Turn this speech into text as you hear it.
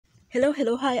Hello,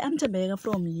 hi, I'm Tabega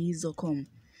from Yizo.com.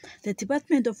 The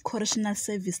Department of Correctional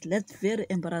Service left very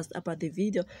embarrassed about the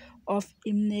video of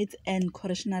inmate and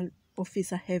correctional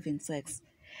officer having sex.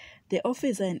 The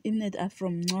officer and inmate are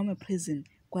from Ncome Prison,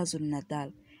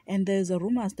 KwaZulu-Natal, and there is a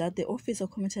rumors that the officer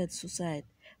committed suicide,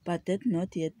 but that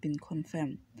not yet been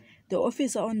confirmed. The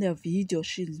officer on the video,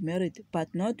 she is married,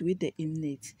 but not with the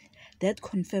inmate. That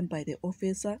confirmed by the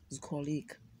officer's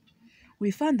colleague. We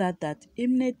found out that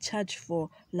inmate charged for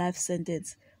life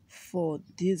sentence for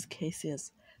these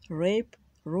cases: rape,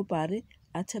 robbery,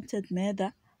 attempted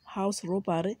murder, house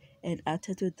robbery, and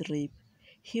attempted rape.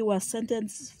 He was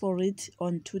sentenced for it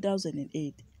on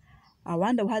 2008. I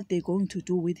wonder what they're going to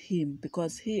do with him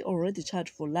because he already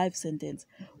charged for life sentence.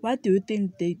 What do you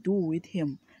think they do with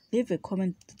him? Leave a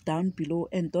comment down below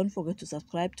and don't forget to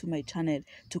subscribe to my channel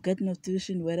to get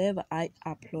notification wherever I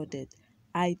upload it.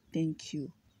 I thank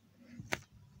you.